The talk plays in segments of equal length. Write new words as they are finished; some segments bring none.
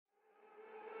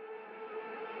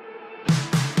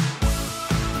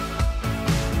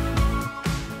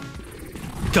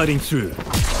Cutting through.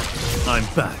 I'm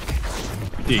back.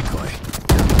 Decoy.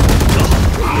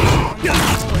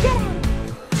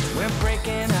 We're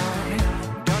breaking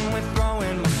out. Done with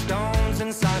throwing my stones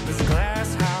inside this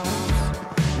glass house.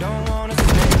 Don't wanna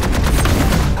stay.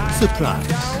 Surprise.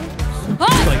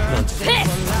 Spike planted.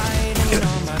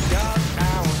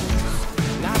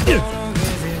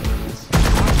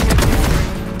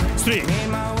 Three. Made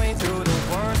my way through the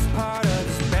worst part of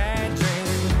this bad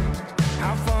dream.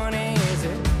 How funny is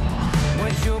it?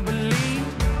 Would you believe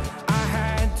I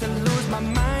had to lose my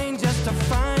mind just to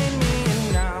find me?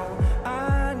 And now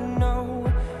I know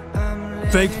I'm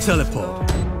Fake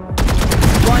teleport.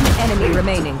 One enemy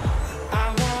remaining. I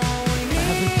won't I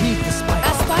have retrieved the spike.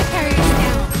 That spike carrier is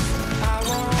down. I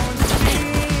won't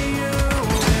see you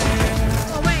there.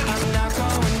 Oh wait. I'm not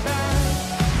going back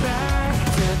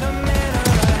to the middle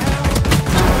of hell.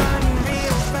 Run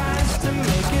real fast to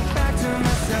make it back to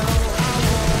myself.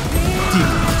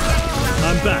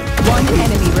 I'm back. One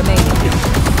enemy remaining.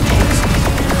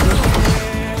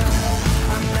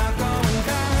 I'm not going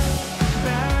back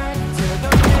to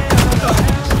the middle of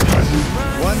hell.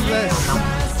 One less.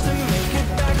 Fast to make it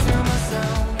back to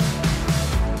myself.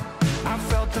 I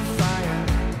felt the fire.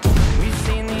 We've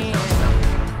seen the end.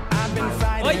 I've been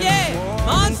fighting. Oh yeah!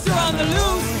 Monster on the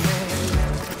loose!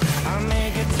 I may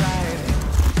get tired.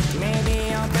 Maybe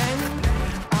I'll bend.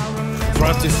 I'll remember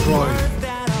Trap destroyed.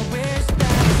 that I wish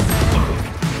that I said.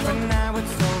 But now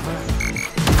it's over.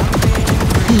 I'm feeling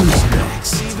Who's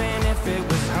next? even if it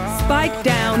was hard. Spike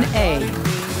down A.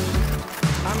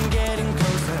 I'm getting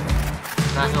closer.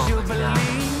 Would you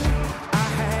believe I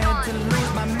had to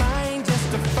lose my mind just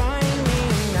to find me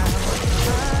now?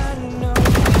 I know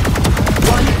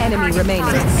One enemy remaining.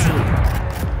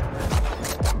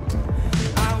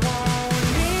 I won't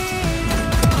leave.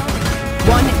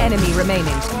 One enemy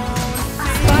remaining.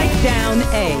 Spike down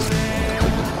A.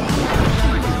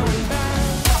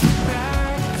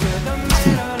 To the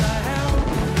middle of hell.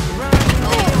 Run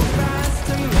real fast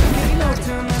to make it back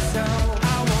to myself.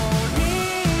 I won't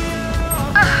leave.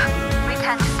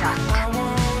 I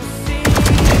won't see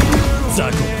you.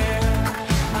 Zago.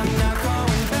 I'm not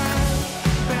going back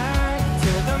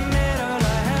to the middle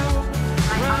of hell.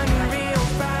 Run real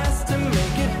fast to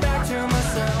make it back to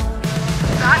myself.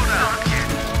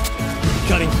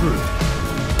 Cutting through.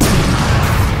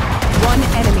 One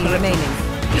enemy remaining.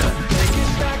 Make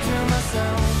it back to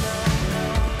myself.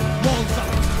 Walls up.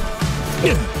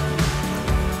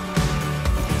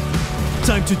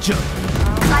 Time to jump.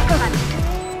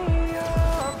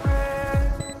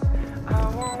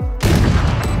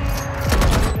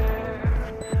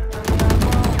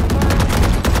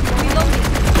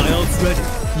 My ult's ready.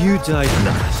 You died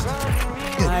last.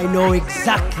 I know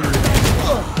exactly.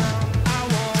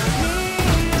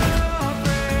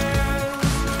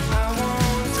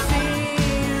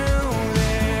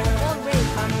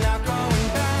 I'm not going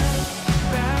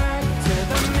back to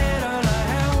the middle of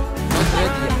hell.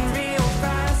 Run real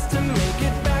fast to make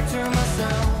it back to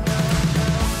myself.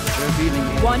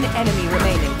 One enemy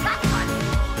remaining.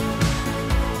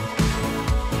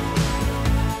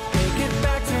 Make it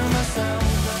back to myself.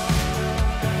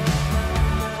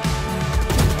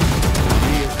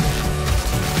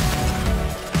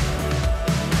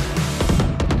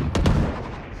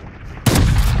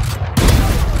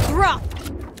 Drop.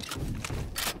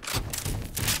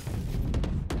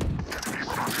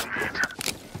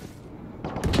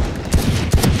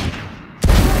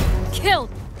 Killed.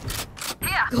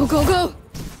 Go, go, go.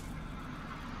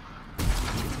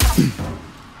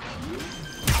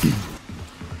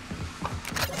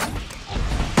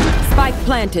 Spike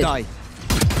planted. Die.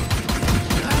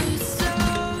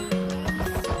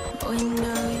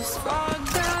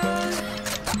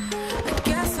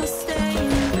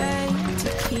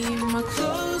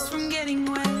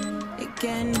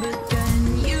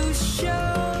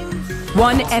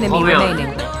 One enemy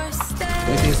remaining.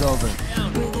 It is over.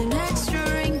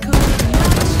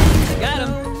 Got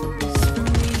him!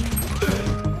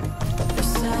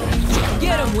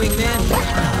 Get him, wingman!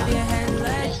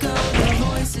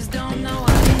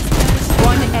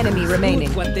 One enemy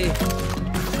remaining. What the?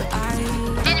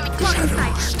 Enemy close in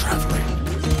sight. Spike planted.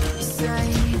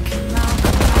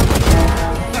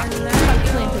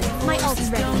 My ult is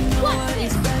ready. What?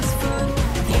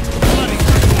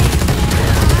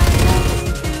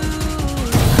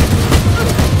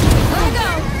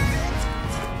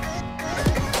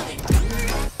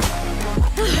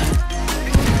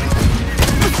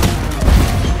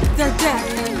 They're dead.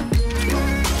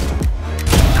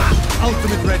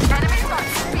 Ultimate ready.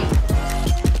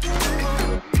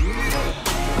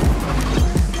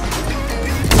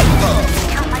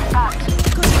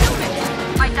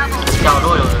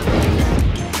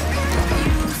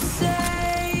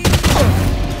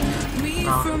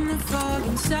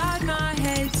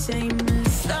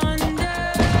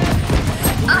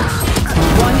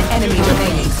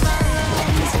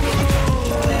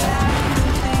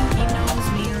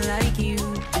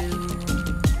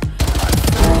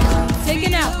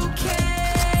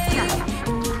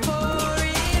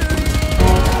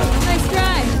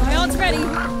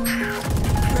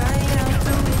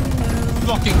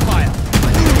 Blocking fire.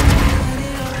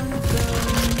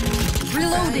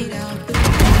 Reloading.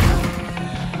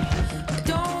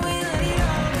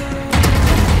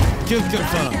 Kill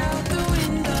confirmed.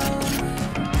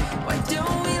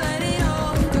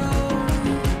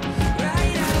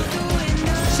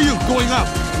 Shield going up.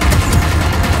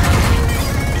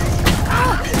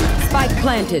 Spike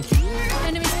planted.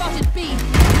 Enemy spotted B.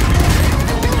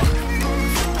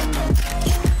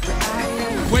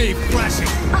 Wave crashing.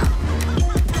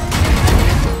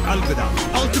 Alvida.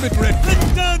 Ultimate red. Let's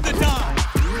turn the tide.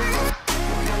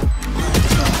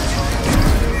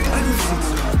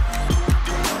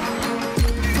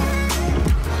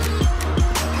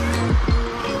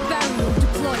 Barrier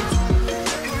deployed.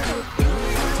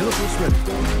 Teleport's ready.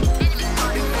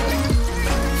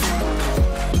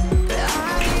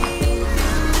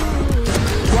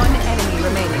 One enemy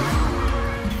remaining.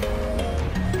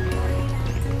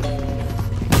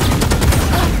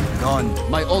 Gone.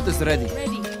 My ult is ready.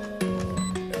 Ready.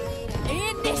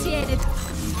 Initiated.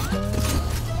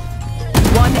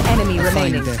 One enemy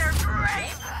remaining.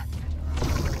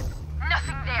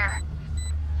 Nothing there.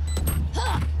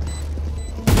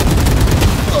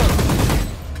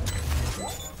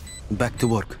 Back to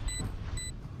work.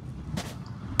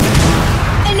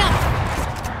 Enough.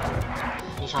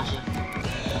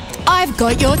 I've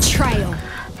got your trail.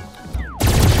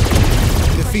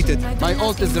 Defeated. My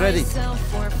ult is ready.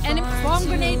 Enemy bomb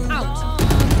grenade out.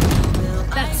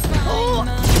 That's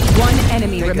One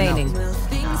enemy remaining.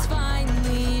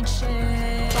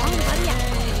 bomb buddy out.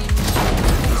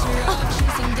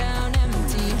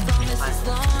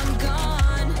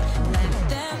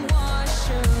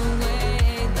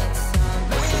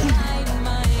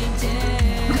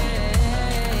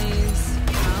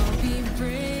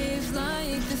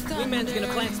 Wingman's gonna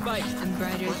plant spike.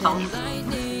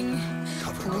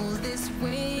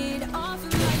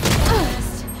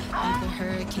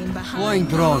 Flying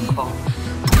drone.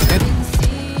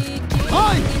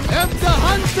 I am the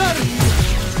hunter.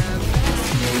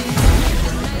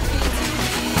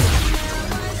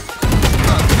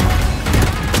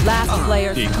 Last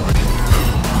player.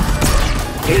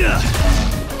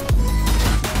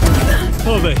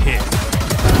 Over here.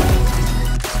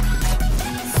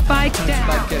 Spike down.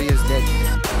 Spike carrier is dead.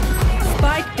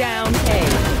 Spike down A.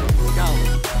 Down.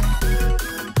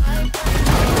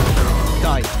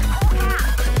 Die.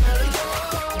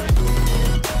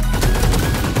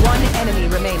 One enemy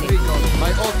remaining.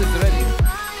 My ult is ready.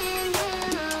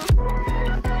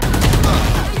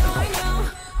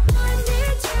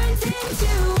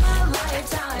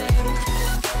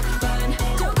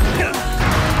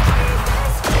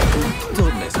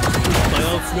 Don't miss. My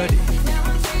ult's ready.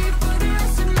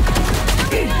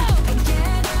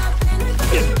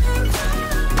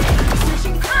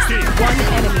 One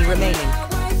enemy remaining.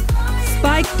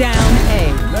 Spike down A.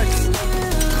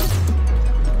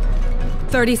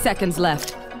 30 seconds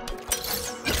left.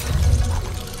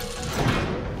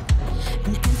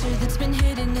 An answer that's been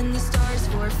hidden in the stars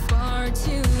for far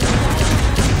too long.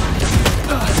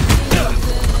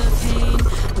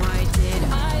 Why did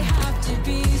I have to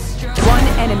be strong? One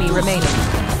enemy remaining.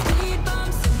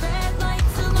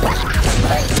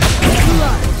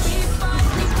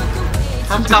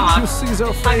 You see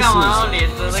our faces.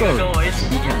 Sorry.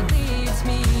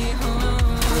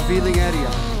 Revealing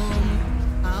area.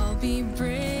 I'll be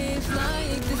brave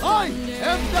like the I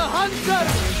am the hunter.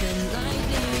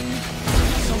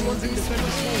 Someone's in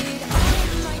defender's home.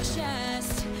 on my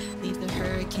chest. Leave the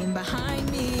hurricane behind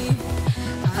me.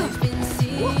 I've been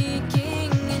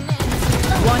seeking an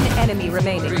answer. One enemy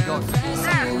remaining.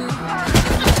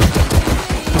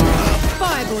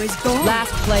 Fireboy's gone.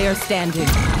 Last player standing.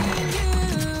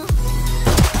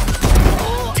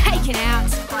 Taken out.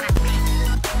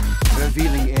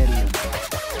 Revealing area.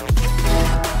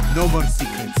 No more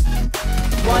secrets.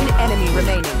 One enemy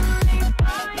remaining.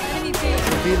 Enemy B.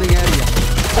 Revealing area.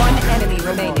 One enemy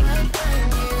remaining.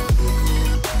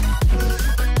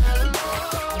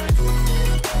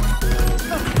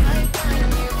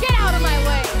 Get out of my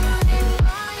way.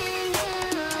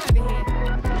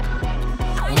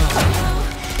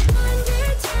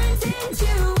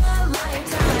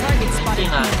 Target spotted.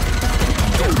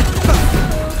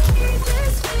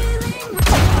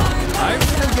 I'm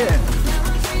again.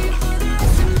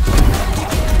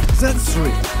 That's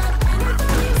three.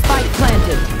 Spike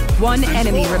planted. One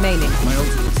enemy remaining. My ult.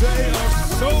 They are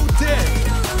so dead.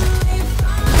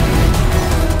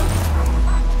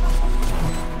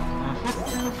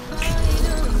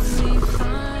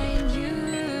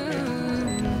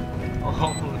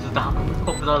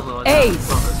 Ace.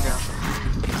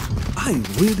 I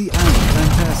really am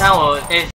fantastic.